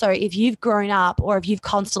 Also, if you've grown up or if you've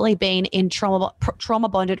constantly been in trauma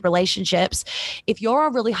bonded relationships, if you're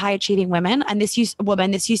a really high achieving woman, and this used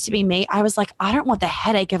to be me, I was like, I don't want the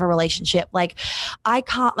headache of a relationship. Like I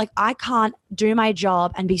can't do my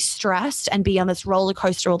job and be stressed and be on this roller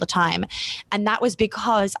coaster all the time. And that was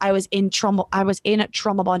because I was in trauma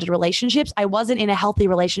bonded relationships. I wasn't in a healthy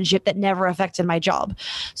relationship that never affected my job.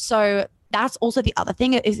 So that's also the other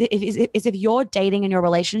thing is if you're dating in your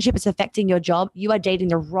relationship, it's affecting your job, you are dating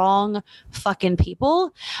the wrong fucking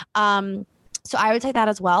people. So I would say that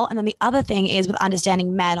as well. And then the other thing is with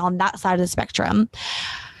understanding men on that side of the spectrum,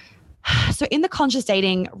 So in the conscious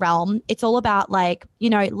dating realm, it's all about like, you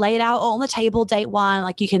know, lay it out all on the table, date one.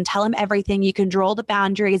 Like you can tell him everything, you can draw the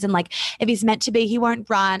boundaries, and like if he's meant to be, he won't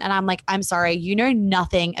run. And I'm like, I'm sorry, you know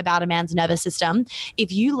nothing about a man's nervous system.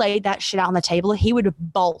 If you laid that shit out on the table, he would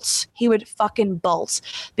bolt. He would fucking bolt.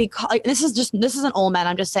 Because this isn't all men.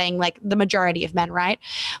 I'm just saying like the majority of men, right?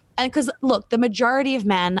 And because look, the majority of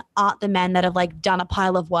men aren't the men that have like done a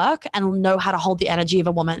pile of work and know how to hold the energy of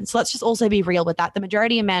a woman. So let's just also be real with that. The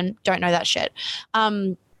majority of men don't know that shit.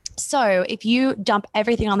 So if you dump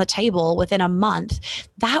everything on the table within a month,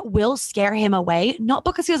 that will scare him away, not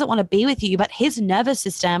because he doesn't want to be with you, but his nervous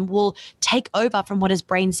system will take over from what his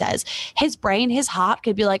brain says. His brain, his heart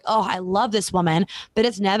could be like, oh, I love this woman, but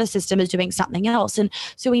its nervous system is doing something else. And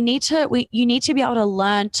so you need to be able to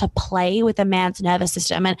learn to play with a man's nervous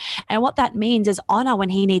system. And what that means is honor when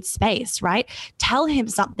he needs space, right? Tell him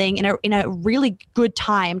something in a really good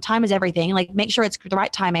time. Time is everything. Like make sure it's the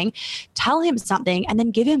right timing. Tell him something and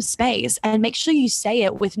then give him space, and make sure you say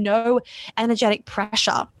it with no energetic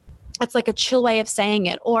pressure. It's like a chill way of saying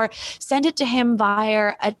it, or send it to him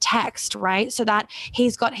via a text, right? So that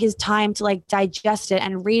he's got his time to like digest it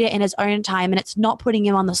and read it in his own time, and it's not putting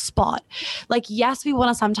him on the spot. Like, yes, we want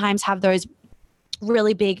to sometimes have those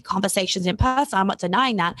really big conversations in person. I'm not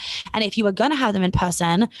denying that. And if you are going to have them in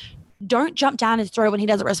person, don't jump down his throat when he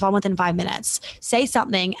doesn't respond within 5 minutes. Say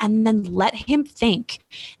something and then let him think.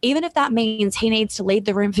 Even if that means he needs to leave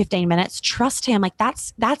the room 15 minutes, trust him. Like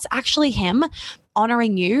that's actually him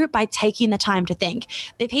honoring you by taking the time to think.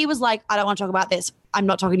 If he was like, I don't want to talk about this, I'm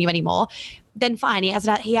not talking to you anymore, then fine. He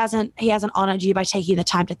hasn't honored you by taking the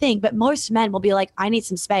time to think. But most men will be like, I need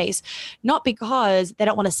some space, not because they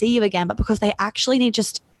don't want to see you again, but because they actually need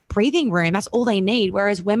just breathing room. That's all they need.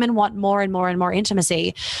 Whereas women want more and more and more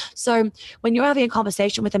intimacy. So when you're having a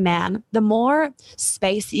conversation with a man, the more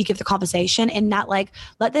space that you give the conversation, in that like,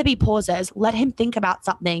 let there be pauses, let him think about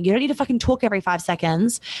something. You don't need to fucking talk every 5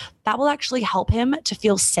 seconds. That will actually help him to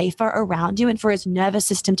feel safer around you and for his nervous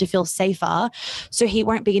system to feel safer. So he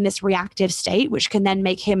won't be in this reactive state, which can then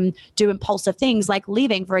make him do impulsive things like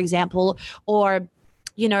leaving, for example, or,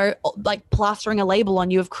 you know, like plastering a label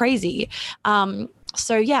on you of crazy.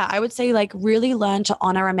 So yeah, I would say like really learn to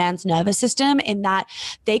honor a man's nervous system, in that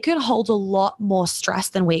they can hold a lot more stress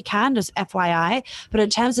than we can, just FYI. But in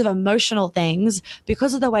terms of emotional things,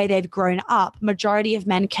 because of the way they've grown up, majority of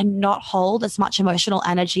men cannot hold as much emotional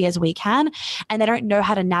energy as we can, and they don't know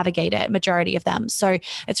how to navigate it, majority of them. So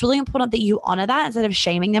it's really important that you honor that instead of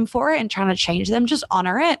shaming them for it and trying to change them. Just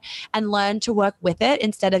honor it and learn to work with it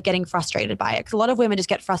instead of getting frustrated by it. Because a lot of women just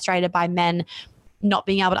get frustrated by men not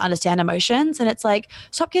being able to understand emotions. And it's like,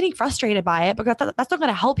 stop getting frustrated by it, because that's not going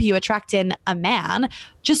to help you attract in a man.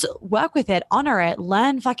 Just work with it, honor it,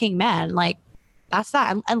 learn fucking men. Like that's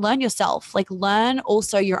that. And learn yourself. Like learn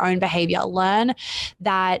also your own behavior. Learn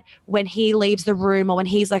that when he leaves the room or when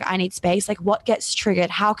he's like, I need space, like what gets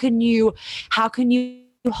triggered? How can you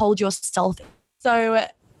hold yourself? So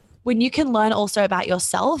when you can learn also about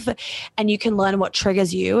yourself and you can learn what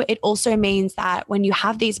triggers you, it also means that when you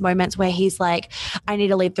have these moments where he's like, I need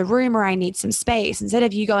to leave the room or I need some space, instead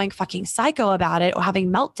of you going fucking psycho about it or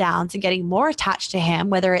having meltdowns and getting more attached to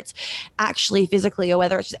him, whether it's actually physically or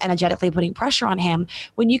whether it's just energetically putting pressure on him,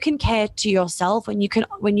 when you can care to yourself, when you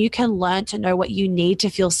can learn to know what you need to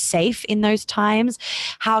feel safe in those times,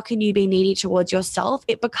 how can you be needy towards yourself?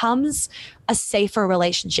 It becomes a safer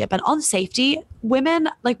relationship. And on safety, women,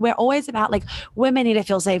 like we're always about like women need to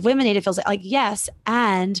feel safe, women need to feel safe. Like, yes.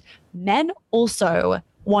 And men also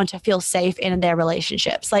want to feel safe in their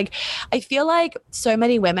relationships. Like I feel like so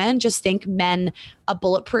many women just think men are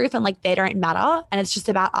bulletproof and like they don't matter and it's just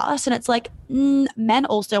about us. And it's like, men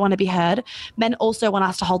also want to be heard. Men also want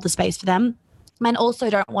us to hold the space for them. Men also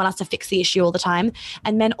don't want us to fix the issue all the time.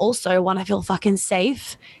 And men also want to feel fucking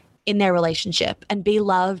safe in their relationship and be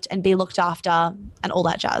loved and be looked after and all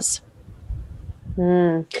that jazz.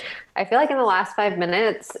 I feel like in the last 5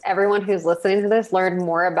 minutes, everyone who's listening to this learned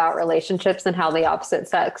more about relationships and how the opposite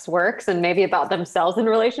sex works, and maybe about themselves in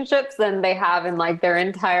relationships than they have in like their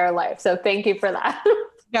entire life. So thank you for that.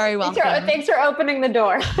 Very welcome. Thanks for opening the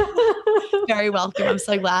door. Very welcome. I'm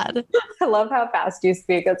so glad. I love how fast you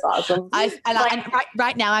speak. It's awesome.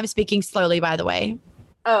 Right now I'm speaking slowly, by the way.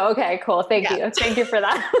 Oh, okay, cool. Thank you. Thank you for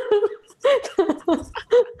that.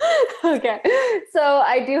 Okay. So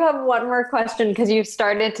I do have one more question, because you've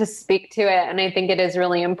started to speak to it and I think it is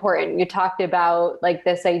really important. You talked about like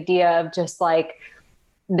this idea of just like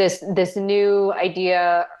this new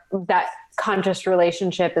idea that conscious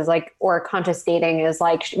relationship is like, or conscious dating is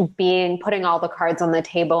like putting all the cards on the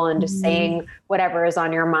table and just saying whatever is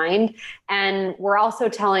on your mind. And we're also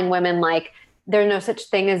telling women like, there's no such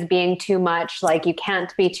thing as being too much. Like you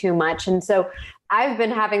can't be too much. And so I've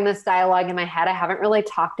been having this dialogue in my head. I haven't really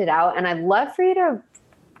talked it out. And I'd love for you to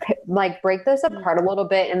like break this apart a little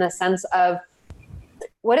bit in the sense of,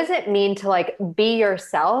 what does it mean to like be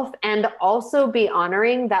yourself and also be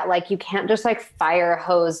honoring that like you can't just like fire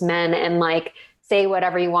hose men and like say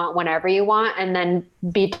whatever you want whenever you want and then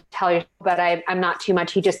tell yourself, but I'm not too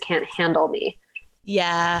much. He just can't handle me.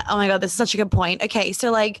 Yeah. Oh my God, this is such a good point. Okay.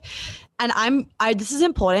 So like, and this is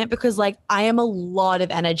important because like I am a lot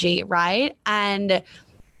of energy, right? And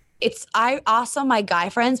I asked some of my guy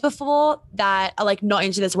friends before that are like not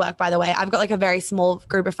into this work, by the way. I've got like a very small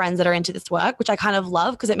group of friends that are into this work, which I kind of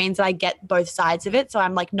love because it means that I get both sides of it. So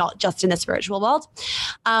I'm like not just in the spiritual world.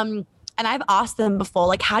 And I've asked them before,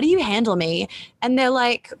 like, how do you handle me? And they're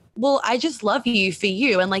like, well, I just love you for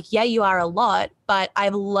you. And like, yeah, you are a lot, but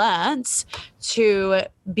I've learned to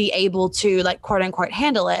be able to like quote unquote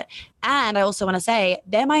handle it. And I also want to say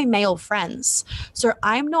they're my male friends. So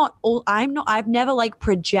I've never like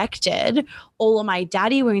projected all of my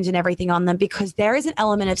daddy wounds and everything on them because there is an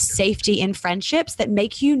element of safety in friendships that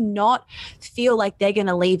make you not feel like they're going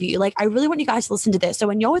to leave you. Like, I really want you guys to listen to this. So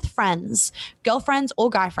when you're with friends, girlfriends or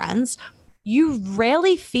guy friends, you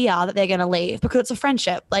rarely fear that they're going to leave because it's a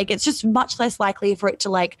friendship. Like, it's just much less likely for it to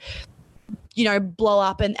like, you know, blow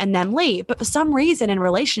up and then leave. But for some reason in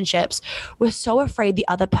relationships, we're so afraid the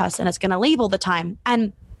other person is going to leave all the time.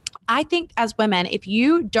 And I think as women, if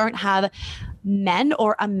you don't have men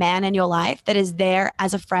or a man in your life that is there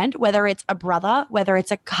as a friend, whether it's a brother, whether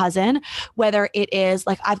it's a cousin, whether it is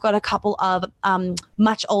like, I've got a couple of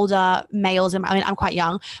much older males, I'm quite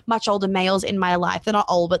young, much older males in my life. They're not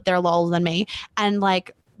old, but they're a lot older than me. And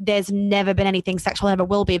like, there's never been anything sexual, never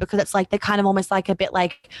will be, because it's like they're kind of almost like a bit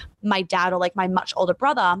like my dad or like my much older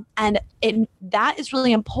brother. And that is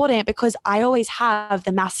really important because I always have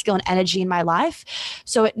the masculine energy in my life.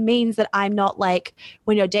 So it means that I'm not like,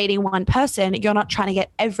 when you're dating one person, you're not trying to get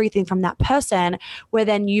everything from that person, where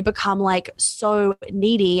then you become like so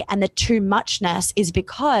needy. And the too muchness is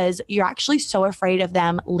because you're actually so afraid of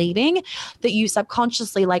them leaving that you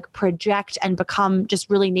subconsciously like project and become just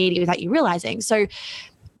really needy without you realizing. So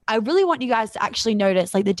I really want you guys to actually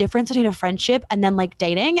notice like the difference between a friendship and then like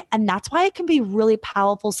dating. And that's why it can be really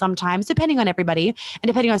powerful sometimes, depending on everybody and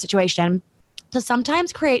depending on the situation, to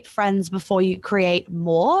sometimes create friends before you create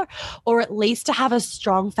more, or at least to have a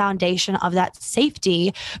strong foundation of that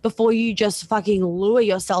safety before you just fucking lure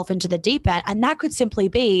yourself into the deep end. And that could simply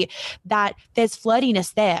be that there's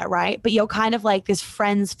flirtiness there, right? But you're kind of like this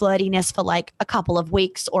friend's flirtiness for like a couple of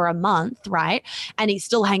weeks or a month, right? And he's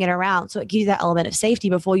still hanging around. So it gives you that element of safety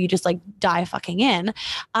before you just like die fucking in.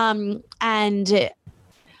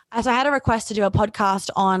 As I had a request to do a podcast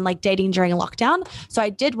on like dating during lockdown. So I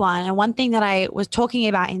did one. And one thing that I was talking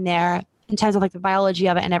about in there in terms of like the biology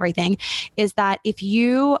of it and everything is that if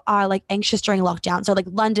you are like anxious during lockdown, so like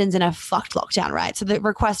London's in a fucked lockdown, right? So the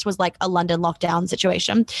request was like a London lockdown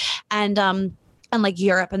situation and like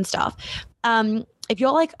Europe and stuff. If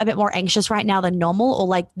you're like a bit more anxious right now than normal or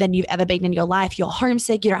like than you've ever been in your life, you're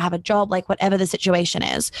homesick, you don't have a job, like whatever the situation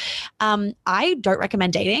is, I don't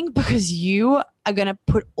recommend dating because you are going to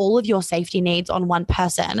put all of your safety needs on one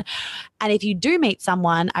person. And if you do meet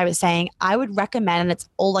someone, I was saying, I would recommend, and it's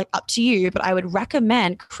all like up to you, but I would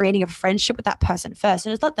recommend creating a friendship with that person first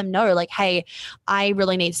and just let them know like, hey, I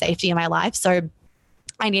really need safety in my life. So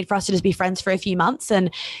I need for us to just be friends for a few months.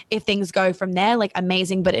 And if things go from there, like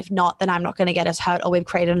amazing. But if not, then I'm not going to get us hurt or we've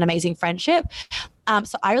created an amazing friendship.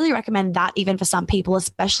 So I really recommend that even for some people,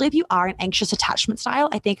 especially if you are an anxious attachment style.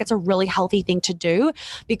 I think it's a really healthy thing to do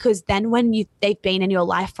because then when they've been in your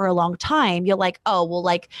life for a long time, you're like, oh, well,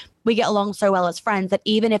 like we get along so well as friends that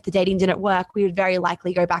even if the dating didn't work, we would very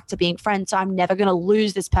likely go back to being friends. So I'm never going to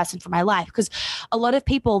lose this person from my life because a lot of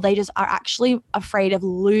people, they just are actually afraid of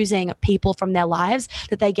losing people from their lives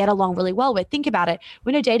that they get along really well with. Think about it.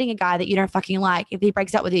 When you're dating a guy that you don't fucking like, if he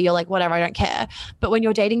breaks up with you, you're like, whatever, I don't care. But when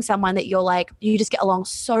you're dating someone that you're like, you just get along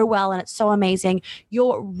so well and it's so amazing,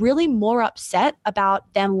 you're really more upset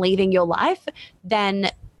about them leaving your life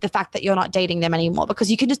than the fact that you're not dating them anymore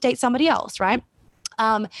because you can just date somebody else, right?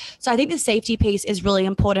 So I think the safety piece is really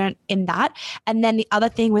important in that. And then the other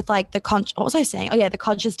thing with like what was I saying? Oh yeah, the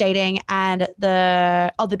conscious dating and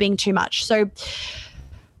the being too much. So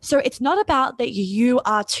it's not about that you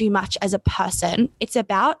are too much as a person. It's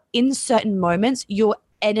about in certain moments, your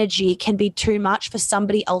energy can be too much for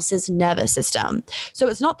somebody else's nervous system. So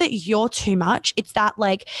it's not that you're too much. It's that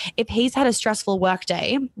like if he's had a stressful work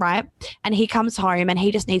day, right? And he comes home and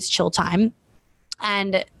he just needs chill time.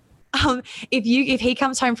 And if he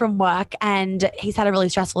comes home from work and he's had a really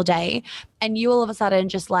stressful day and you all of a sudden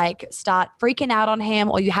just like start freaking out on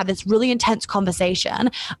him, or you have this really intense conversation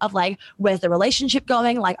of like, where's the relationship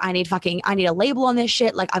going? Like, I need a label on this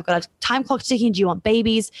shit. Like, I've got a time clock ticking. Do you want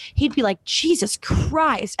babies? He'd be like, Jesus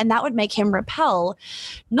Christ. And that would make him repel,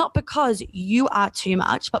 not because you are too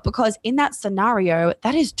much, but because in that scenario,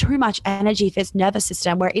 that is too much energy for his nervous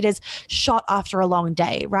system, where it is shot after a long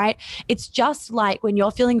day, right? It's just like when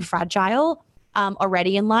you're feeling fragile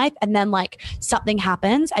already in life, and then like something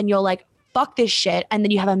happens and you're like, fuck this shit, and then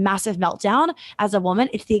you have a massive meltdown as a woman.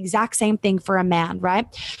 It's the exact same thing for a man, right?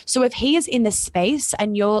 So if he is in this space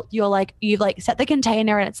and you're like, you've like set the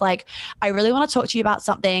container and it's like, I really want to talk to you about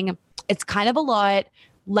something, it's kind of a lot,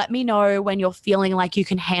 let me know when you're feeling like you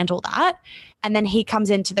can handle that. And then he comes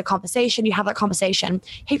into the conversation, you have that conversation,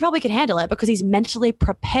 he probably can handle it because he's mentally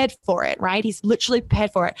prepared for it, right? He's literally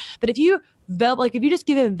prepared for it. But if you just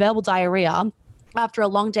give him verbal diarrhea after a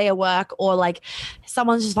long day of work, or like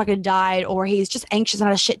someone's just fucking died, or he's just anxious and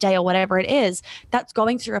had a shit day, or whatever it is, that's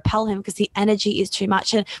going to repel him because the energy is too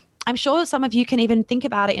much. And I'm sure some of you can even think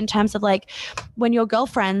about it in terms of like when your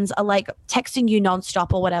girlfriends are like texting you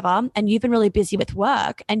nonstop or whatever, and you've been really busy with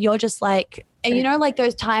work, and you're just like, and you know, like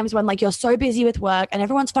those times when like you're so busy with work and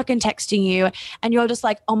everyone's fucking texting you and you're just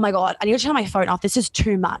like, oh my God, I need to turn my phone off. This is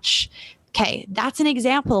too much. Okay. That's an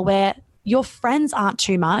example where your friends aren't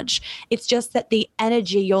too much. It's just that the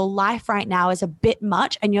energy, your life right now is a bit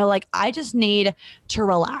much, and you're like, I just need to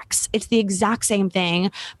relax. It's the exact same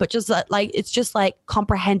thing, but just like, it's just like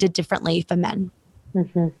comprehended differently for men.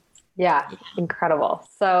 Mm-hmm. Yeah. Incredible.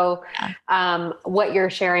 So, what you're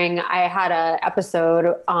sharing, I had an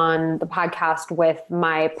episode on the podcast with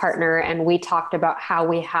my partner, and we talked about how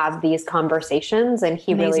we have these conversations, and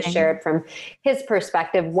he really shared from his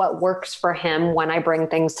perspective what works for him when I bring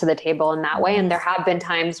things to the table in that way. And there have been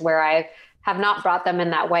times where I have not brought them in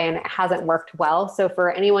that way and it hasn't worked well. So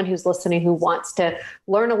for anyone who's listening who wants to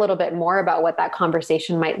learn a little bit more about what that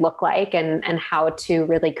conversation might look like, and how to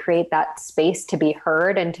really create that space to be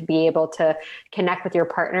heard and to be able to connect with your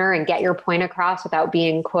partner and get your point across without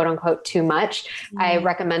being quote unquote too much, I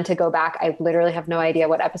recommend to go back. I literally have no idea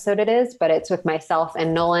what episode it is, but it's with myself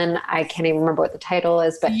and Nolan. I can't even remember what the title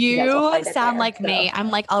is, but you sound like me. I'm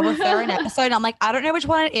like, I'll refer an episode. I'm like, I don't know which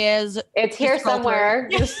one it is. It's here somewhere.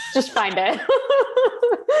 Just find it.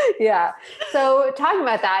 Yeah. So talking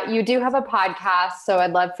about that, you do have a podcast. So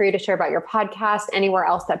I'd love for you to share about your podcast, anywhere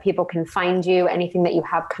else that people can find you, anything that you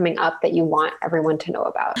have coming up that you want everyone to know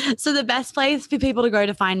about. So the best place for people to go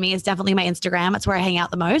to find me is definitely my Instagram. It's where I hang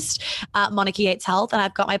out the most, Monica Yates Health. And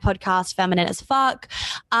I've got my podcast, Feminine as Fuck.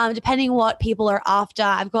 Depending what people are after,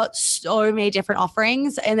 I've got so many different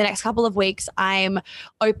offerings. In the next couple of weeks, I'm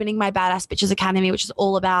opening my Badass Bitches Academy, which is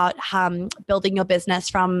all about building your business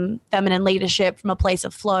from feminine leadership, from a place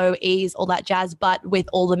of flow, ease, all that jazz, but with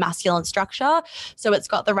all the masculine structure. So it's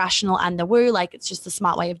got the rational and the woo, like it's just the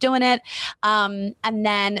smart way of doing it. And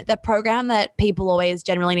then the program that people always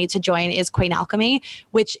generally need to join is Queen Alchemy,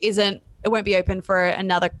 which it won't be open for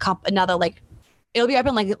it'll be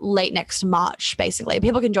open like late next March, basically.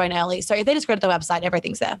 People can join early. So if they just go to the website,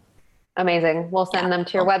 everything's there. Amazing. We'll send them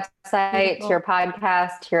to your website, to your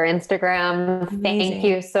podcast, to your Instagram. Amazing. Thank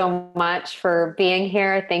you so much for being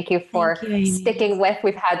here. Thank you for sticking with.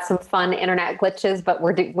 We've had some fun internet glitches, but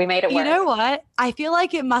we made it work. You know what? I feel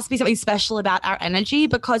like it must be something special about our energy,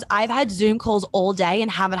 because I've had Zoom calls all day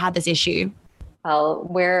and haven't had this issue. Well,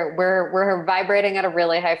 we're vibrating at a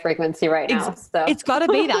really high frequency right now. So it's got to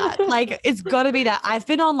be that. Like, it's got to be that. I've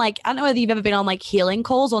been on I don't know whether you've ever been on like healing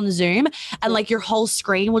calls on Zoom, and like your whole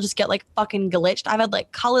screen will just get like fucking glitched. I've had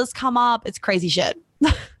like colors come up. It's crazy shit.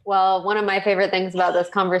 Well, one of my favorite things about this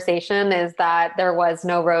conversation is that there was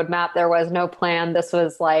no roadmap. There was no plan. This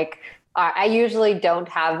was like, I usually don't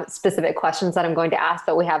have specific questions that I'm going to ask,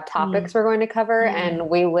 but we have topics we're going to cover, and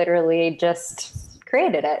we literally just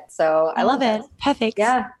created it. So I love it. Perfect.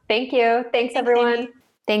 Yeah. Thank you. Thanks everyone. Amy.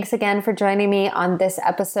 Thanks again for joining me on this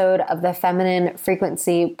episode of the Feminine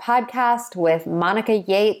Frequency Podcast with Monica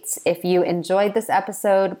Yates. If you enjoyed this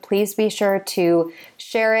episode, please be sure to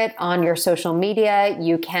share it on your social media.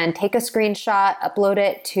 You can take a screenshot, upload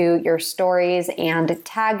it to your stories, and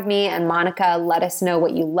tag me and Monica. Let us know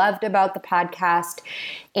what you loved about the podcast.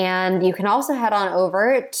 And you can also head on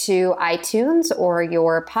over to iTunes or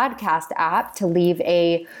your podcast app to leave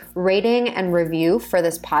a rating and review for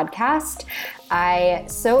this podcast. I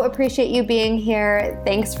so appreciate you being here.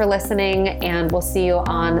 Thanks for listening, and we'll see you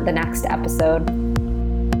on the next episode.